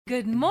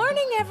Good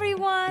morning,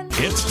 everyone.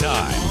 It's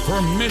time for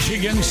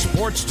Michigan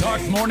Sports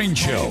Talk Morning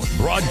Show,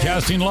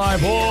 broadcasting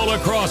live all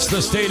across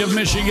the state of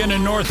Michigan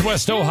and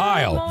Northwest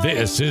Ohio.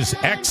 This is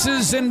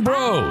X's and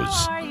Bros.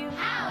 How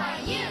are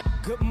you?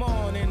 Good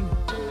morning.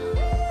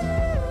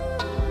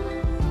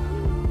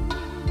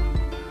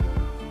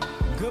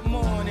 Good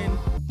morning.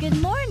 Good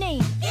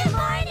morning. Good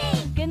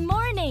morning. Good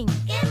morning.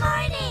 Good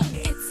morning.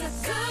 It's a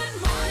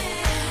good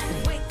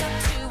morning. Wake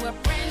up to a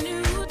brand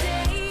new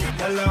day.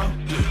 Hello.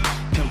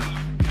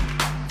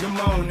 Good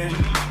morning.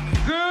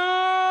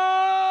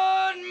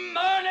 Good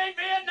morning,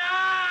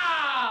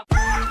 Vietnam!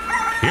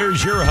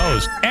 Here's your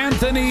host,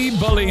 Anthony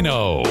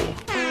Bellino.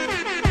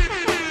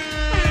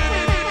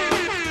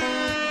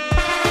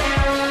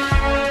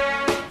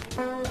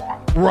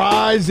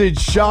 Rise and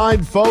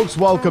shine, folks.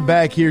 Welcome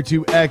back here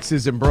to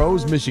X's and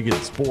Bros, Michigan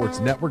Sports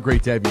Network.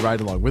 Great to have you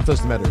ride along with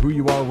us, no matter who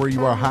you are, where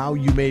you are, how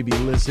you may be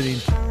listening,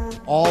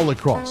 all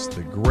across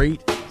the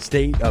great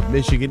state of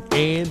Michigan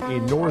and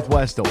in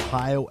Northwest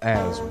Ohio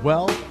as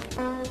well.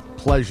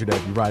 Pleasure to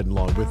have you riding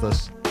along with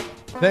us.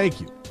 Thank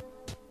you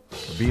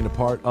for being a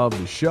part of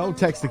the show.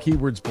 Text the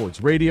keyword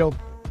sports radio.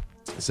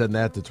 Send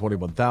that to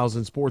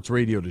 21,000. Sports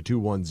radio to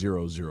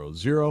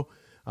 21000.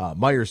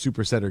 Meyer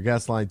Supercenter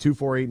guest line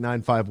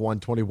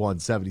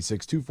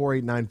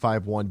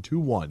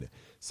 248-951-2176,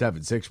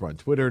 248-951-2176. We're on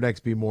Twitter at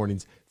XB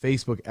Mornings,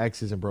 Facebook,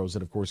 X's and Bros,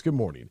 and of course, good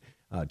morning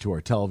to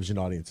our television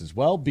audience as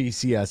well,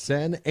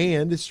 BCSN,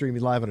 and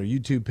streaming live on our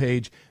YouTube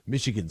page,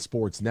 Michigan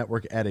Sports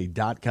Network, add a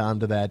 .com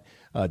to that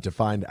to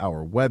find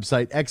our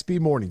website.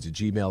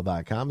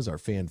 xbmornings@gmail.com is our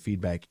fan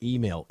feedback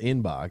email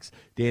inbox.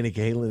 Danny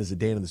Cahalan is at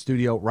Dan in the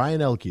studio.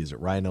 Ryan Elke is at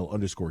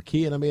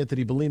RyanL_Key, and I'm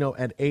Anthony Bellino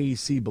at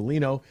AAC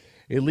Bellino.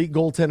 Elite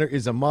goaltender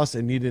is a must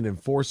and need an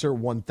enforcer.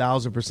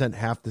 1,000%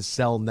 have to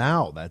sell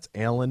now. That's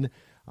Alan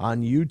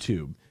on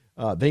YouTube.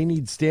 They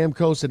need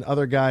Stamkos and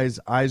other guys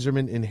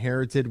Yzerman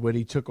inherited when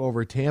he took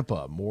over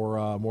Tampa.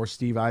 More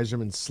Steve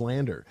Yzerman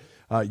slander.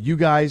 You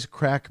guys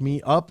crack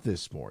me up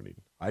this morning.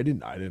 I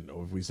didn't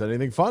know if we said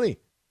anything funny.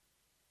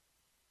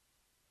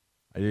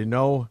 I didn't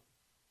know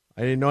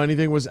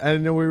anything was. I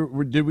didn't know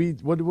what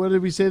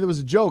did we say that was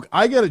a joke?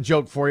 I got a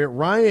joke for you,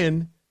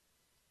 Ryan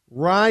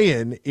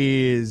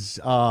is,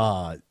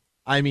 all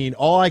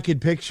I could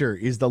picture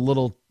is the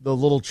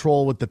little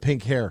troll with the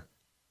pink hair.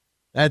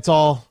 That's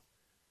all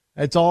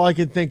I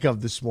can think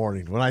of this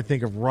morning when I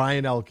think of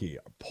Ryan Elke.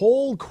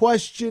 Poll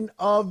question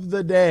of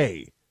the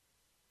day.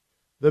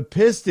 The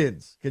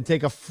Pistons can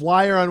take a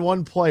flyer on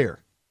one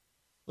player.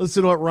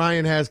 Listen to what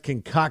Ryan has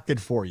concocted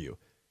for you.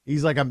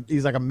 He's like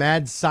a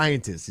mad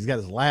scientist. He's got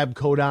his lab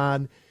coat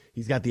on.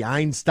 He's got the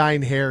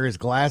Einstein hair. His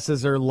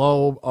glasses are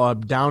low,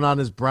 down on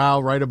his brow,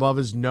 right above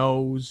his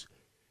nose.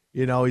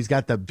 You know, he's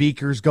got the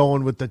beakers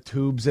going with the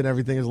tubes and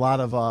everything. There's a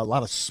lot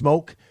of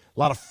smoke, a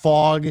lot of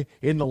fog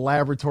in the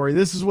laboratory.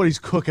 This is what he's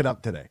cooking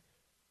up today.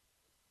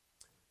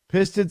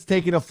 Pistons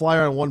taking a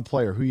flyer on one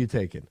player. Who you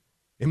taking?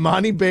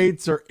 Imani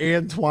Bates or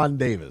Antoine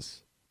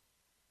Davis?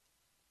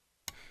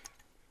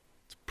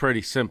 It's a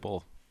pretty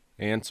simple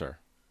answer.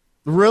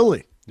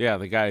 Really? Yeah,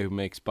 the guy who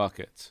makes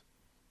buckets.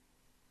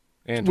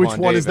 Which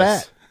one is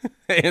that?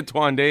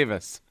 Antoine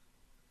Davis.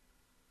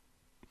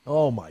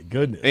 Oh, my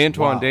goodness.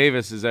 Antoine Wow.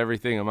 Davis is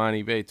everything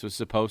Imani Bates was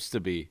supposed to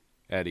be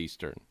at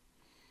Eastern.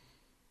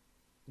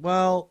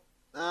 Well,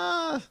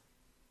 I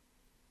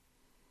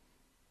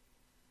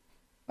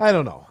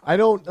don't know. I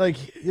don't,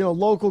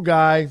 local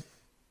guy.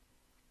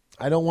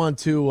 I don't want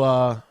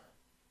to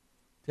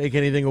take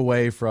anything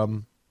away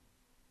from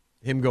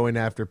him going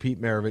after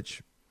Pete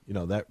Maravich. You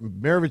know, that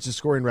Maravich's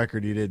scoring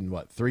record he did in,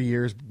 3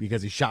 years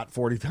because he shot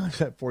 40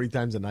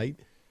 times a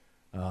night.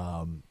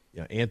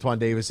 Antoine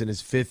Davis in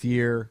his fifth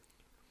year.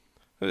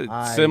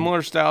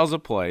 Similar styles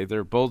of play.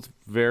 They're both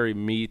very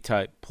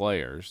me-type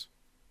players.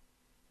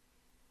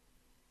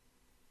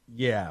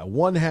 Yeah,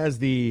 one has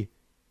the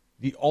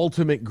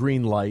ultimate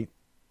green light.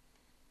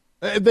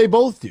 They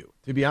both do,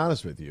 to be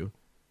honest with you.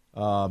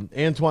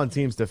 Antoine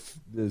seems to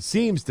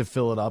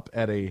fill it up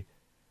at a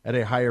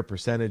higher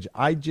percentage.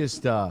 I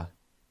just I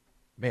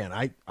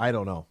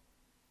don't know.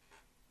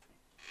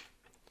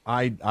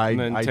 And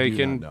then I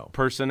taking do not know.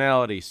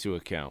 personalities to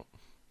account.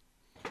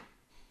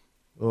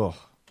 Ugh.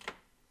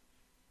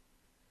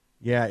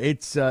 Yeah,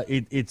 it's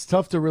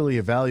tough to really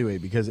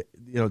evaluate because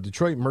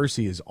Detroit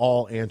Mercy is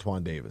all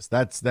Antoine Davis.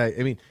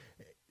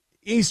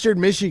 Eastern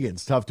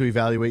Michigan's tough to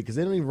evaluate because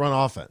they don't even run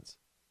offense.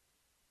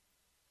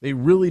 They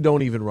really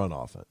don't even run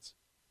offense.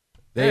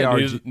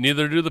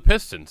 Neither do the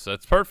Pistons.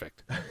 That's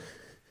perfect.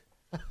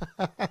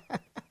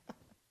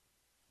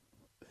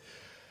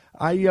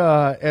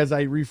 As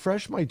I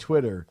refresh my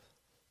Twitter,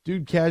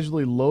 dude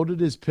casually loaded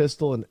his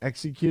pistol and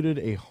executed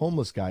a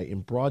homeless guy in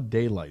broad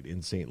daylight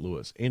in St.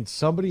 Louis. And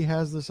somebody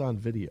has this on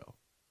video.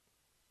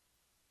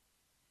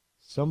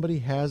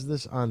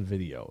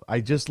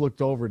 I just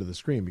looked over to the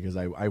screen because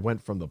I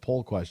went from the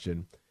poll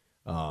question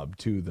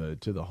to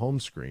the home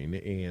screen,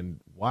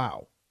 and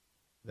wow,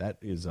 that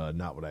is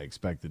not what I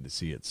expected to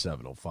see at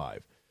 7:05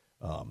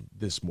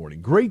 this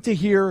morning. Great to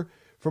hear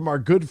from our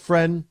good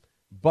friend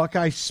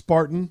Buckeye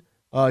Spartan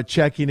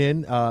checking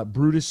in.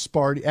 Brutus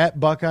Sparty at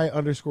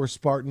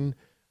Buckeye_Spartan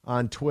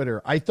on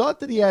Twitter. I thought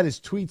that he had his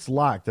tweets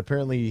locked.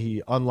 Apparently,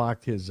 he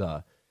unlocked his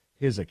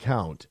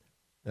account.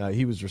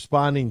 He was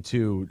responding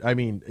to,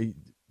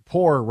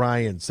 poor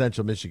Ryan,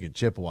 Central Michigan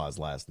Chippewas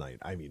last night.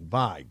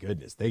 My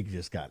goodness, they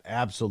just got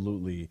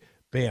absolutely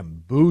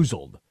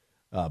bamboozled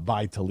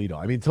by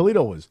Toledo.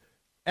 Toledo was,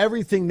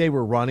 everything they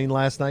were running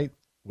last night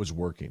was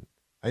working.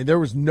 There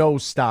was no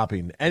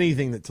stopping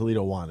anything that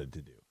Toledo wanted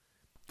to do.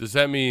 Does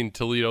that mean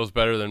Toledo's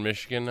better than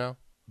Michigan now?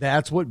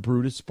 That's what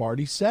Brutus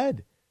Sparty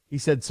said. He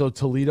said, so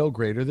Toledo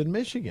greater than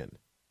Michigan.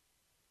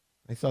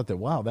 I thought that,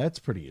 wow, that's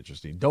pretty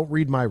interesting. Don't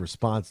read my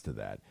response to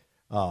that.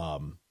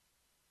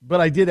 But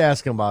I did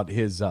ask him about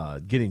his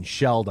getting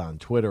shelled on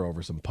Twitter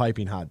over some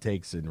piping hot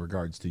takes in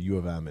regards to U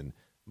of M and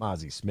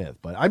Mozzie Smith.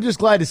 But I'm just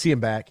glad to see him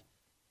back.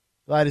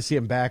 Glad to see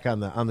him back on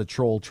the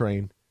troll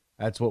train.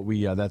 That's what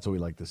we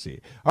like to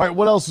see. All right,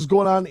 what else is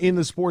going on in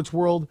the sports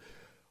world?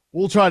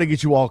 We'll try to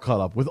get you all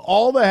caught up with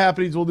all the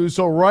happenings. We'll do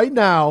so right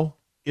now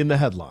in the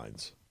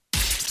headlines.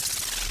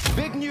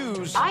 Big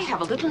news. I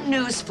have a little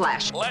news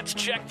flash. Let's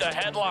check the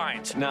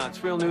headlines. Nah,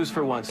 it's real news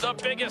for once. The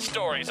biggest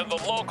stories of the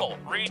local,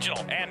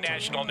 regional, and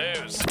national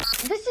news.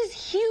 This is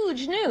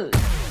huge news.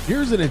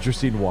 Here's an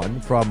interesting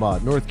one from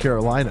North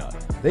Carolina.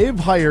 They've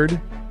hired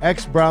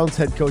ex-Browns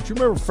head coach. You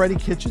remember Freddie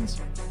Kitchens?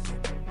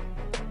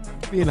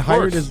 He's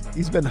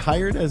been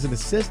hired as an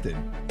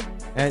assistant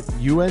at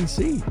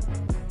UNC.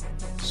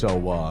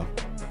 So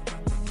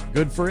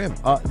good for him.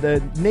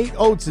 Nate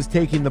Oates is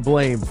taking the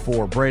blame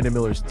for Brandon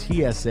Miller's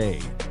TSA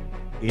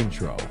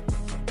intro.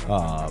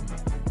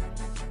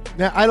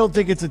 Now, I don't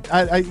think it's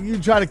you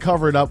try to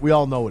cover it up. We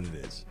all know what it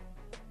is.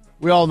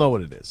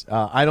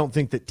 I don't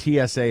think that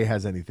TSA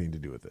has anything to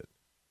do with it.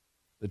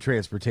 The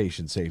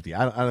transportation safety.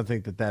 I don't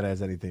think that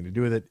has anything to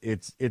do with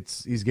it.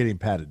 He's getting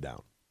patted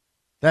down.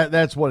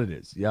 That's what it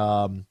is.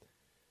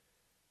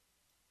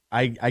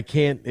 I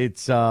can't.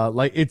 It's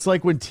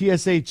like when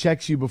TSA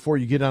checks you before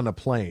you get on a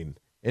plane,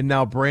 and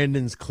now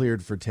Brandon's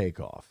cleared for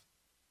takeoff.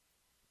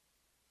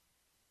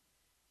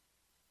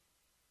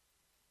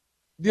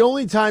 The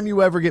only time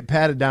you ever get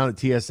patted down at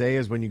TSA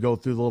is when you go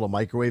through the little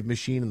microwave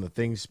machine and the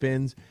thing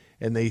spins,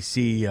 and they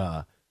see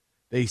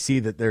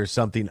that there's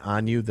something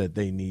on you that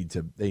they need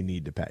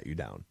to pat you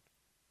down.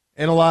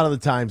 And a lot of the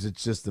times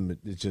it's just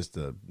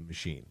the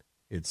machine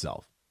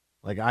itself.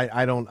 Like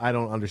I don't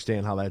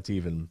understand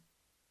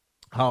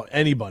how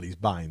anybody's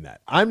buying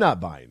that. I'm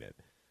not buying it.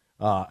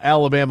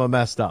 Alabama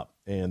messed up,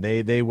 and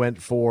they went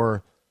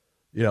for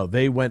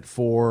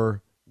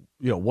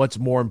what's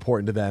more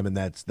important to them, and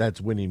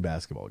that's winning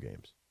basketball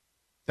games.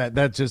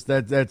 That's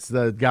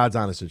the God's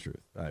honest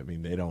truth.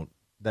 They don't.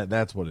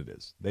 That's what it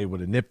is. They would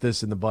have nipped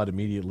this in the bud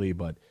immediately,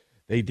 but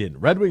they didn't.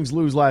 Red Wings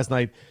lose last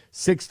night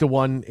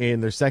 6-1 in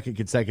their second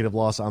consecutive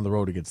loss on the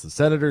road against the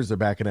Senators. They're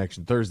back in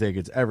action Thursday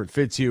against Everett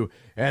Fitzhugh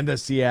and the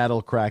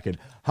Seattle Kraken.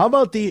 How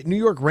about the New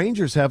York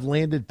Rangers have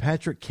landed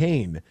Patrick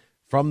Kane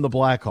from the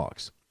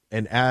Blackhawks?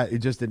 And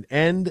just an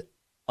end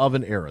of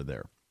an era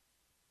there.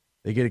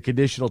 They get a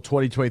conditional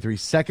 2023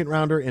 second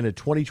rounder and a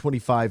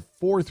 2025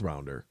 fourth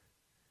rounder.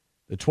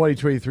 The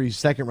 2023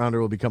 second rounder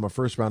will become a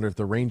first rounder if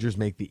the Rangers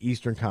make the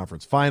Eastern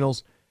Conference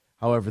Finals.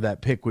 However,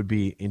 that pick would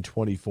be in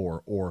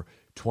 24 or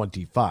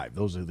 25.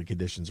 Those are the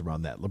conditions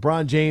around that.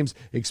 LeBron James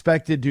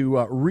expected to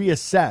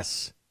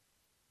reassess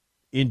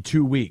in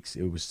 2 weeks.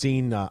 It was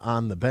seen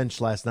on the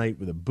bench last night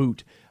with a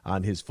boot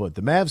on his foot.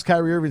 The Mavs'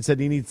 Kyrie Irving said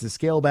he needs to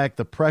scale back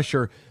the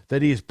pressure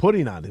that he is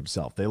putting on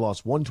himself. They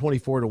lost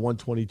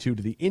 124-122 to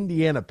the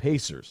Indiana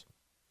Pacers.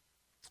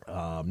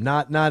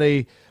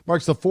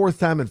 Marks the fourth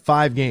time in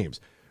 5 games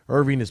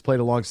Irving has played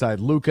alongside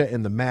Luka,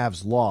 and the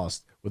Mavs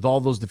lost, with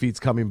all those defeats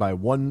coming by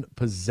one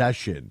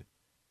possession.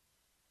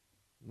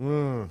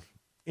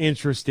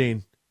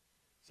 Interesting.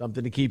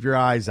 Something to keep your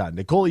eyes on.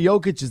 Nikola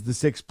Jokic is the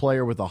 6th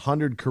player with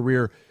 100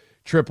 career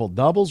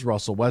triple-doubles.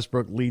 Russell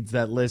Westbrook leads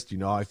that list. You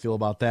know how I feel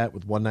about that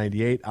with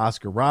 198.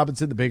 Oscar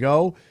Robinson, the Big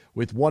O,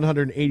 with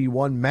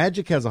 181.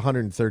 Magic has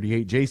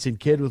 138. Jason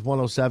Kidd with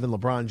 107.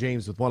 LeBron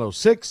James with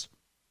 106.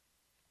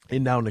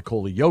 And now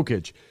Nikola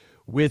Jokic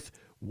with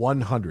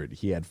 100.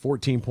 He had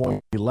 14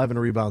 points, 11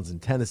 rebounds,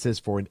 and 10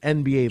 assists for an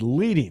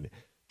NBA-leading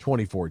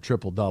 24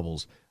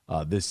 triple-doubles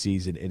this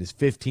season, and is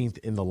 15th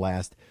in the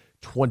last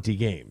 20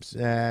 games.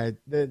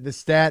 The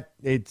stat,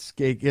 it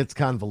gets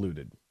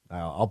convoluted.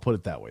 I'll put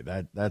it that way.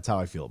 That's how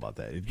I feel about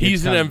that.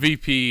 He's an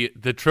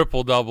MVP. The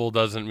triple-double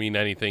doesn't mean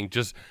anything.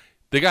 Just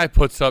the guy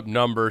puts up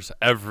numbers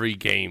every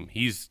game.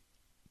 He's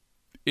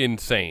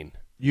insane.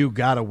 You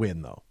got to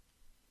win, though.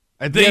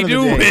 They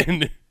do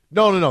win.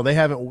 No. They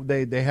haven't.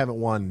 They haven't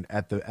won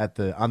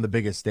on the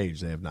biggest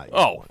stage. They have not yet.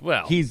 Oh,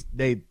 well.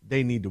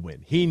 They need to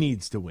win. He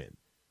needs to win.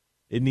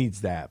 It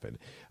needs to happen.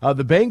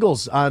 The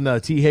Bengals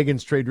on T.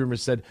 Higgins trade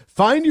rumors said,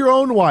 find your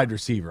own wide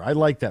receiver. I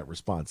like that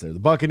response there. The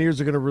Buccaneers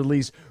are going to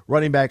release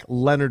running back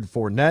Leonard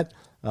Fournette.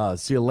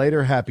 See you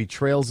later. Happy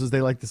trails, as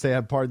they like to say.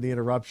 I pardon the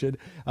interruption.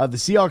 The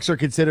Seahawks are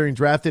considering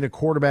drafting a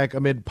quarterback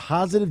amid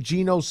positive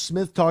Geno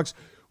Smith talks.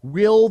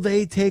 Will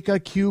they take a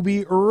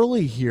QB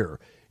early here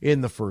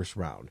in the first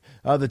round.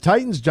 The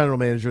Titans general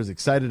manager is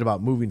excited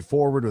about moving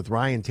forward with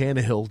Ryan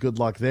Tannehill. Good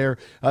luck there.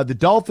 The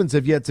Dolphins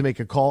have yet to make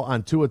a call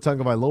on Tua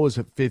Tagovailoa's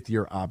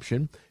fifth-year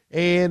option.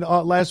 And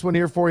last one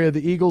here for you,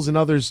 the Eagles and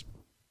others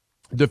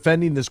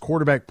defending this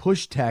quarterback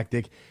push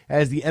tactic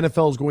as the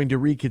NFL is going to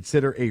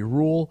reconsider a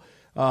rule.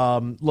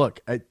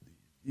 Look,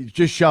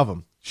 just shove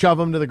them. Shove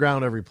them to the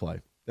ground every play.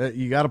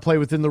 You got to play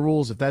within the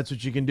rules if that's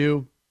what you can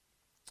do.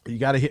 You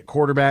got to hit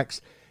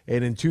quarterbacks.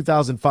 And in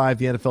 2005,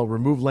 the NFL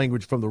removed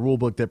language from the rule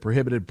book that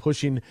prohibited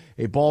pushing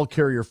a ball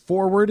carrier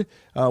forward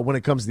when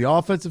it comes to the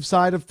offensive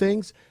side of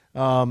things.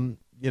 That's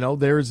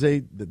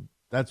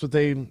what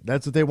they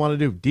want to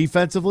do.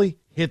 Defensively,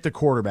 hit the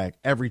quarterback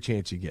every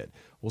chance you get.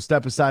 We'll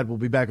step aside. We'll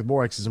be back with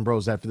more X's and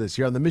Bros after this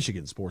here on the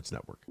Michigan Sports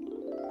Network.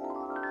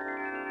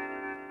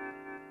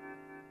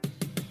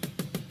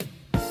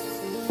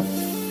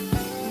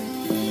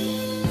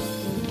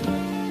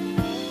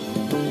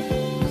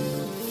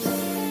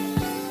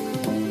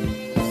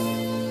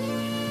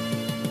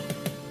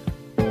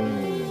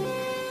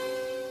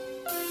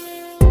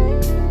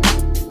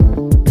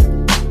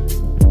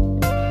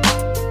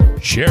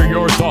 Share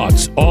your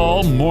thoughts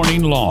all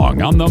morning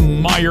long on the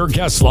Meyer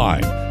Guest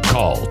Line.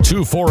 Call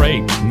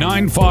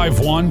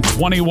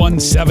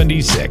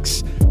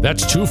 248-951-2176.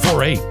 That's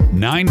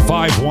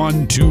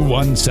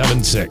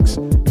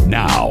 248-951-2176.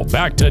 Now,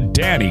 back to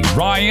Danny,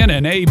 Ryan,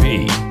 and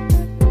AB.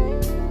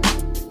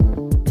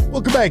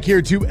 Welcome back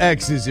here to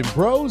X's and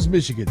Bros,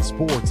 Michigan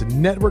Sports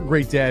Network.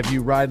 Great to have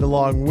you riding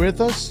along with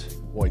us.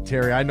 Boy,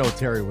 Terry, I know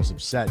Terry was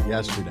upset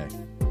yesterday.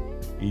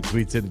 He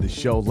tweets into the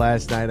show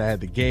last night. I had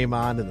the game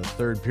on in the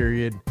third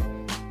period,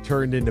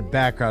 turned into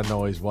background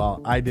noise while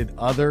I did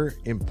other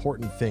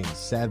important things.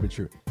 Sad but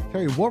true.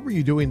 Terry, what were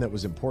you doing that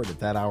was important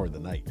at that hour of the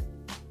night?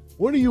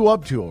 What are you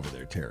up to over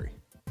there, Terry?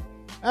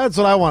 That's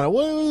what I want.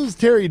 What is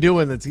Terry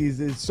doing it's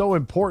so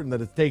important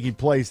that it's taking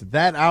place at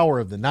that hour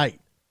of the night?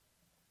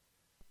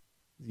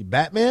 Is he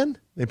Batman?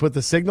 They put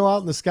the signal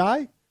out in the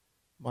sky?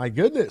 My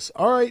goodness.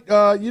 All right,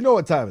 you know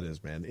what time it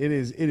is, man. It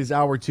is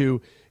hour 2.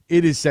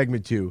 It is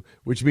segment 2,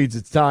 which means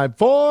it's time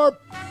for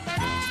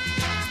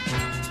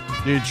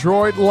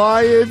Detroit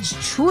Lions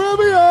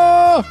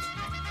Trivia.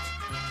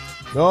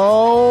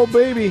 Oh,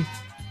 baby.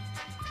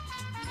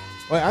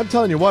 Wait, I'm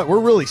telling you what, we're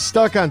really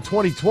stuck on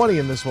 2020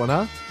 in this one,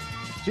 huh?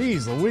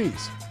 Jeez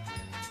Louise.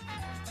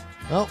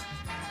 Well,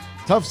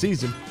 tough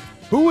season.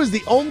 Who was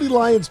the only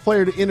Lions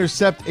player to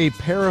intercept a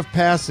pair of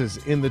passes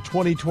in the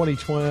 2020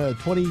 season?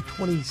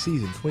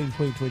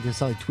 2020, I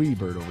sound like Tweety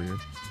Bird over here.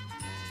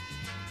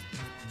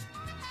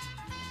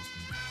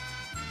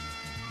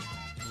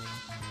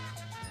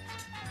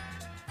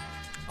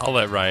 I'll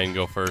let Ryan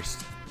go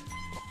first.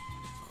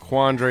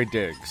 Quandre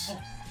Diggs.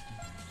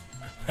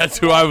 That's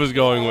who I was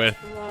going with.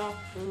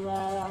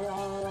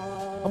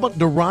 How about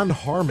Daron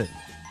Harmon?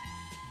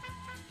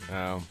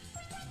 Oh.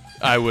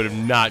 I would have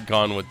not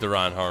gone with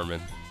Daron Harmon.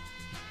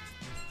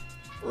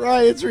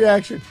 Ryan's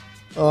reaction.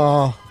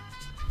 Oh.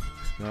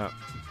 No.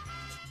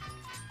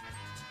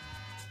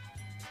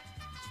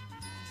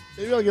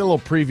 Maybe I'll get a little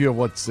preview of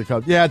what's to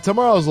come. Yeah,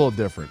 tomorrow's a little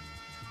different.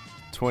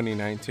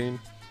 2019?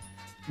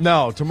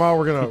 No,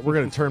 tomorrow we're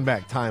gonna turn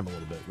back time a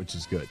little bit, which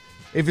is good.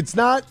 If it's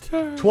not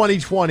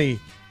 2020,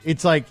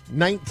 it's like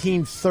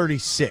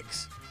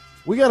 1936.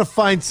 We got to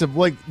find some,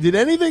 like, did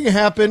anything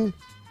happen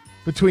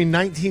between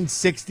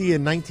 1960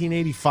 and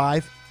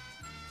 1985?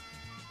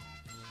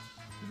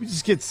 Did we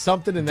just get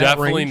something in that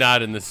Definitely range?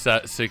 not in the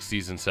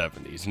 60s and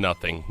 70s.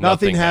 Nothing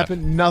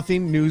Happened.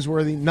 Nothing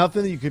newsworthy.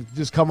 Nothing that you could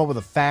just come up with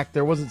a fact.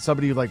 There wasn't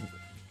somebody who, like,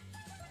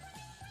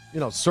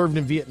 served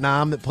in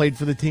Vietnam that played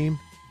for the team.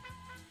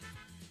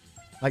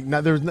 Like,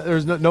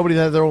 there's nobody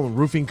that had their own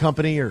roofing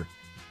company or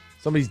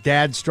somebody's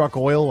dad struck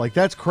oil. Like,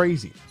 that's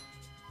crazy.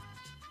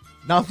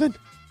 Nothing.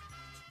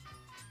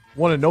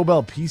 Won a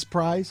Nobel Peace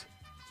Prize.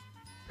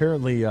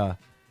 Apparently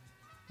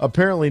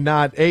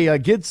not. Hey,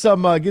 get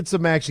some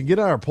action. Get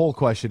on our poll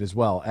question as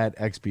well at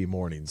XB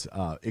Mornings.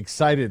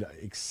 Excited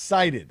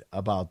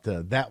about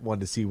that one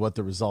to see what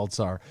the results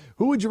are.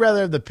 Who would you rather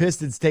have the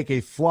Pistons take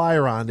a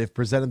flyer on if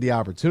presented the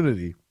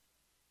opportunity?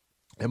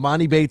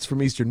 Imani Bates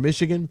from Eastern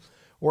Michigan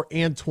or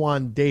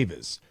Antoine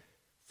Davis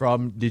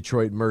from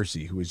Detroit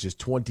Mercy, who is just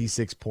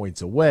 26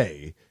 points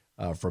away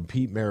from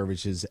Pete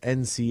Maravich's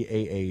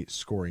NCAA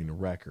scoring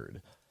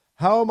record.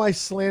 How am I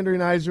slandering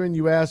Yzerman?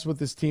 You asked what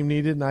this team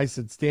needed, and I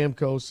said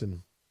Stamkos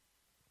and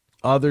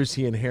others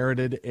he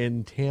inherited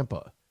in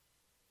Tampa.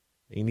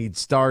 He needs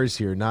stars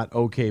here, not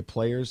okay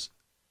players.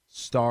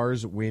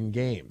 Stars win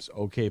games.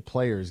 Okay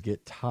players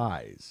get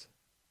ties.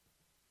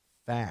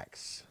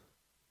 Facts.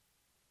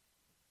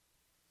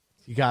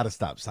 You got to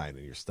stop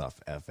signing your stuff,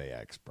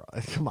 FAX, bro.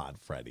 Come on,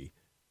 Freddie.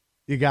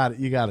 You got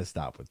to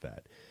stop with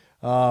that.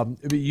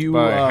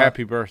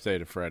 Happy birthday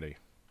to Freddie.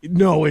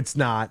 No, it's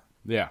not.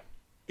 Yeah.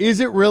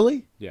 Is it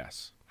really?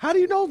 Yes. How do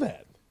you know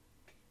that?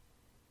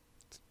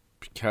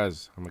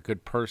 Because I'm a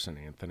good person,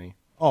 Anthony.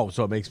 Oh,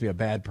 so it makes me a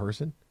bad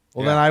person?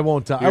 Well, yeah. then I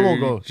won't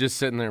go. Just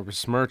sitting there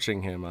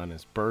besmirching him on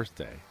his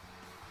birthday.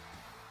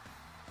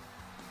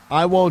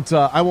 I won't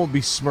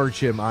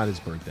besmirch him on his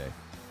birthday.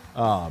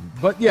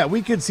 But yeah,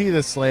 we could see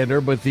the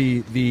slander, but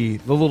the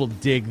little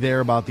dig there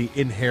about the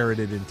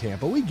inherited in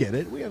Tampa, we get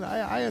it.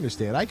 I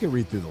understand. I can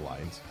read through the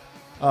lines.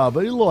 But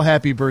a little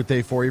happy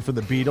birthday for you for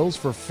the Beatles,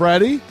 for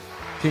Freddie.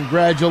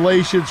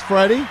 Congratulations,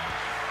 Freddie.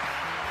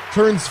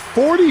 Turns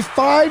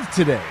 45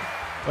 today.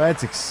 Well,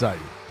 that's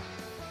exciting.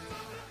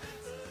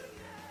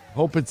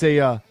 Hope it's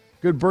a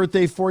good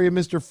birthday for you,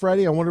 Mr.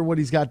 Freddie. I wonder what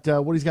he's got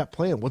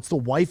planned. What's the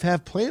wife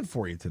have planned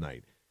for you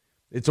tonight?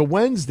 It's a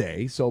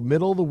Wednesday, so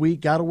middle of the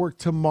week. Got to work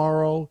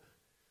tomorrow.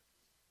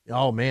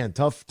 Oh man,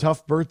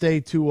 tough birthday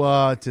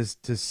to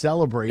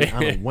celebrate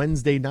on a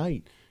Wednesday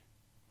night.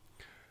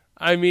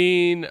 I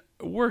mean,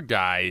 we're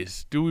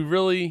guys. Do we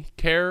really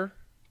care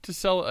to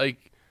sell?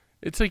 Like,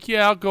 it's like,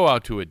 yeah, I'll go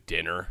out to a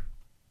dinner.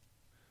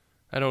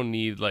 I don't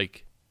need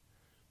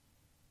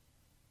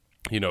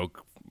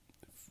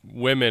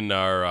women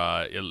are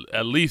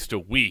at least a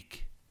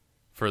week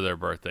for their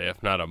birthday,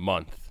 if not a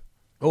month.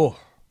 Oh,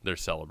 they're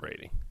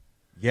celebrating.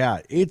 Yeah,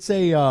 it's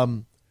a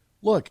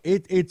look.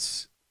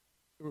 It's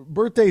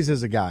birthdays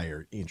as a guy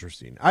are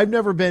interesting. I've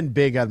never been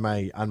big on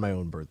my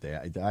own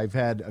birthday. I've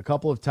had a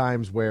couple of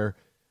times where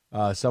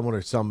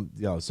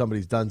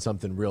somebody's done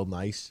something real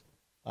nice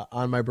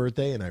on my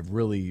birthday, and I've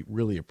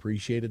really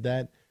appreciated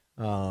that.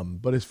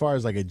 But as far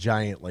as like a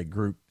giant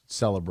group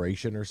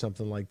celebration or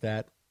something like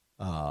that,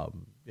 I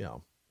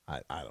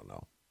don't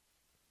know.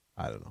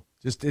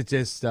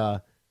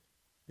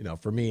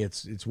 For me,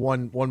 it's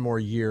one more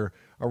year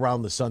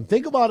around the sun.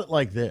 Think about it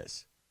like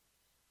this.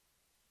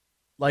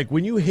 Like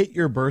when you hit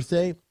your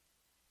birthday,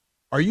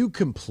 are you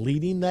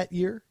completing that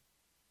year?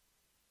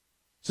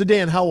 So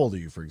Dan, how old are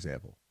you, for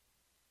example?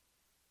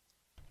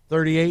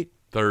 38?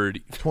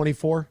 30.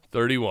 24?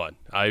 31.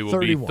 I will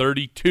 31. be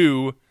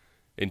 32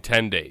 in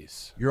 10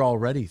 days. You're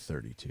already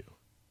 32.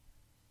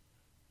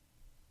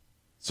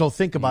 So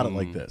think about it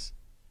like this.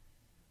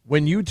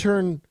 When you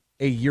turn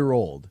a year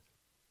old,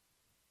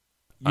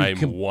 I'm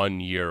 1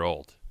 year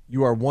old.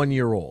 You are 1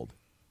 year old,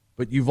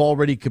 but you've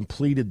already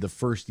completed the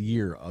first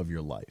year of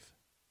your life.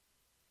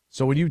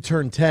 So when you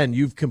turn 10,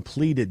 you've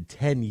completed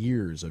 10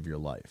 years of your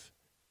life.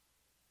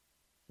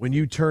 When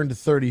you turn to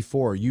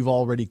 34, you've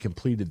already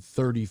completed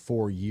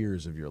 34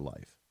 years of your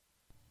life.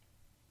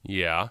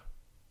 Yeah.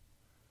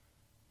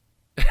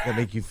 Does that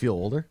make you feel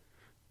older?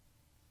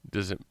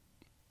 Does it?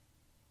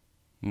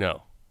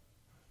 No.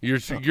 You're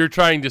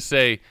trying to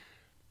say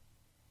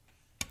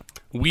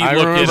we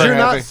look at you're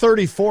not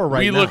 34 right now.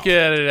 We look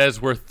at it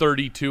as we're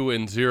 32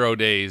 in 0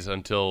 days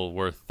until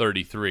we're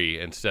 33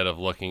 instead of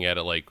looking at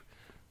it like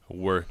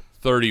we're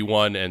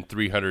 31 and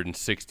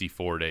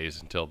 364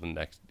 days until the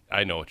next.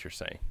 I know what you're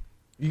saying.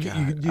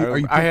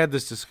 I had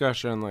this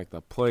discussion on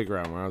the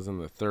playground when I was in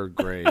the third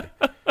grade.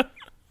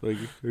 Are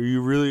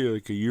you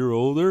really a year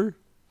older?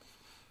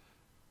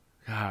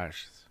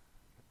 Gosh,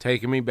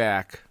 taking me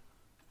back.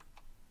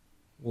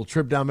 We'll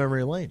trip down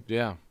memory lane.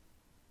 Yeah.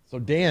 So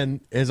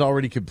Dan has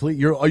already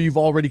you've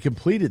already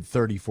completed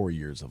 34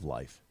 years of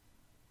life.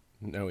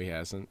 No, he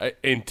hasn't.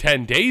 In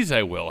 10 days,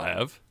 I will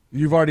have.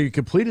 You've already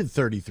completed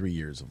 33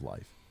 years of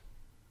life.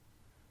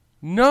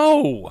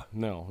 No.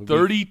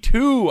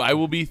 32. I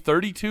will be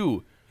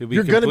 32.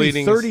 You're going to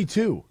be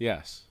 32.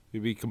 Yes.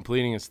 He'll be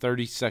completing his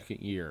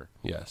 32nd year.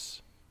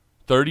 Yes.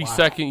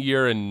 32nd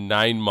year and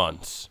 9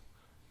 months.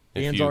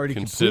 Dan's already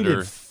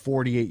completed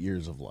 48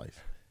 years of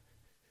life.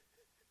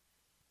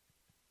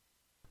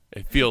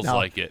 It feels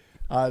like it.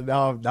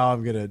 Now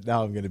I'm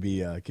gonna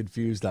be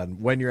confused on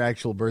when your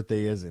actual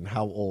birthday is and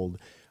how old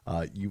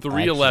you.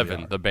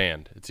 311, the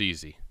band. It's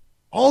easy.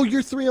 Oh,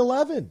 you're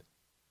 311.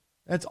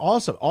 That's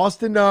awesome.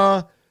 Austin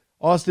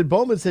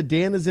Bowman said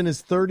Dan is in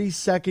his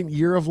 32nd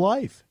year of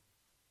life.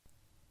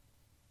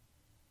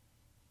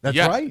 That's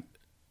right.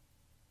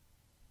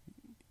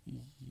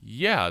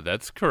 Yeah,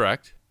 that's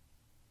correct.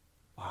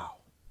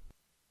 Wow,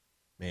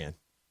 man,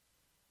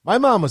 my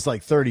mom was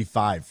like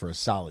 35 for a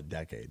solid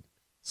decade.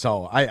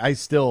 So I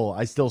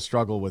still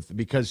struggle with,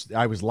 because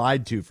I was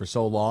lied to for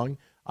so long.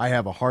 I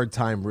have a hard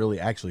time really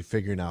actually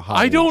figuring out how.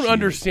 I don't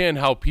understand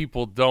how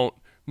people don't.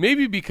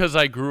 Maybe because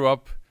I grew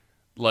up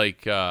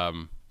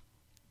my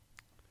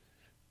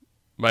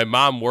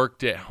mom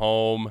worked at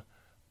home.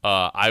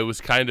 I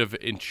was kind of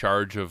in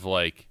charge of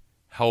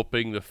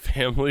helping the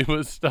family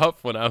with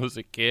stuff when I was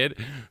a kid.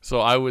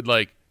 So I would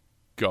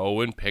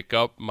go and pick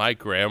up my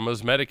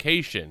grandma's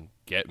medication,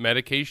 get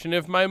medication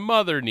if my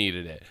mother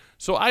needed it.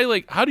 So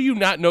how do you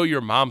not know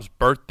your mom's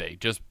birthday?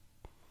 Just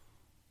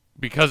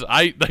because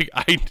I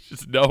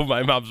just know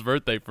my mom's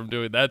birthday from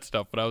doing that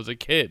stuff when I was a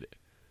kid.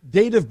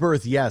 Date of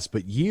birth, yes,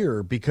 but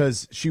year,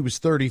 because she was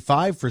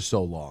 35 for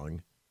so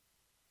long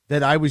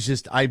that I've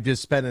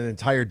just spent an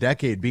entire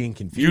decade being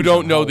confused. You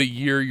don't know the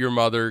year your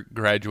mother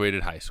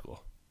graduated high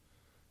school.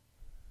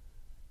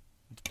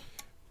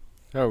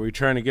 Oh, are we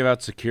trying to give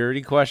out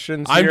security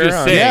questions? I'm here?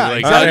 just saying, yeah,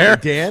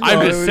 exactly, Dan.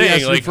 I'm just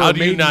saying, how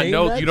do you not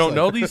know? You don't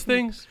know these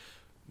things?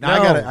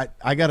 Now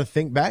I gotta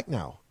think back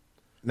now.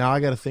 I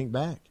gotta think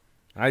back.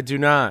 I do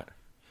not.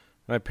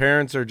 My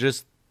parents are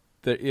just,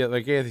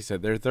 like Anthony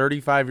said, they're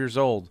 35 years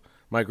old.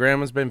 My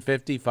grandma's been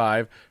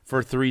 55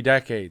 for 3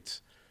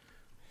 decades.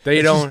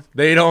 They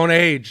don't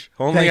age.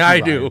 Only I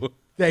do.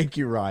 Thank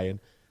you, Ryan.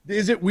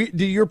 Is it?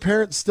 Do your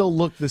parents still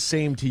look the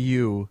same to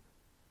you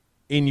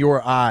in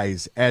your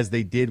eyes as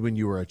they did when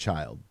you were a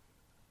child?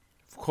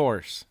 Of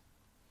course.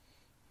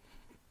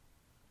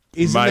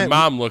 My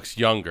mom looks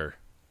younger.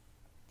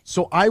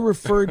 So I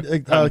referred.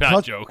 I'm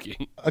not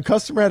joking. A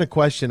customer had a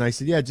question. I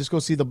said, "Yeah, just go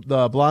see the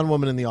blonde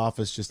woman in the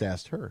office." Just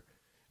asked her,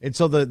 and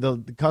so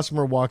the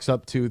customer walks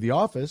up to the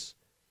office,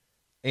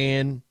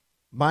 and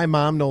my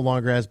mom no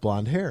longer has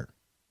blonde hair.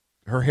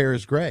 Her hair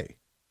is gray.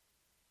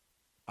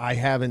 I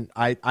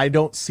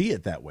don't see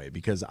it that way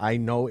because I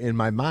know in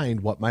my mind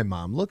what my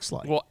mom looks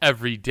like. Well,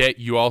 every day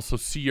you also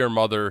see your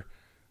mother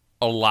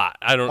a lot.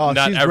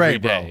 Not she's every gray,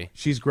 day. Bro.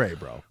 She's gray,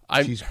 bro.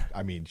 She's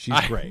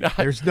gray.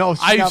 There's no.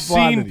 She's not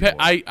blonde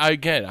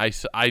anymore.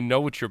 I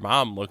know what your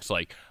mom looks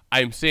like.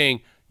 I'm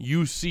saying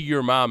you see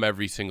your mom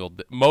every single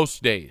day,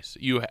 most days.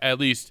 You at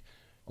least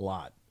a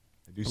lot.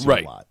 I do see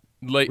a lot,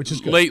 which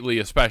is good. Lately,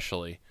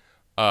 especially.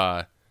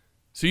 So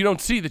you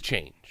don't see the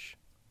change.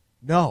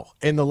 No.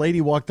 And the lady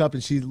walked up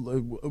and she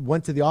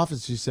went to the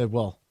office. She said,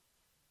 "Well,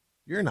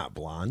 you're not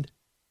blonde."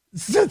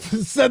 Said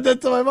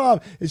that to my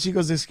mom. And she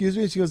goes, "Excuse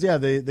me?" And she goes, "Yeah,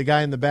 the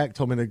guy in the back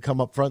told me to come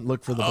up front and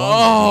look for the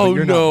blonde."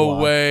 Oh, no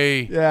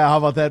way. Yeah, how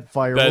about that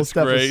fire? That's we'll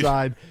step great.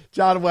 aside.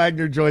 John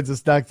Wagner joins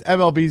us next.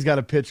 MLB's got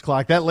a pitch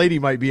clock. That lady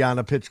might be on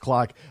a pitch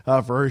clock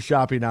for her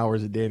shopping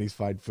hours at Danny's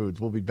Fine Foods.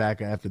 We'll be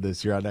back after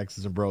this here on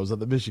X's and Bros on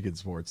the Michigan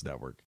Sports Network.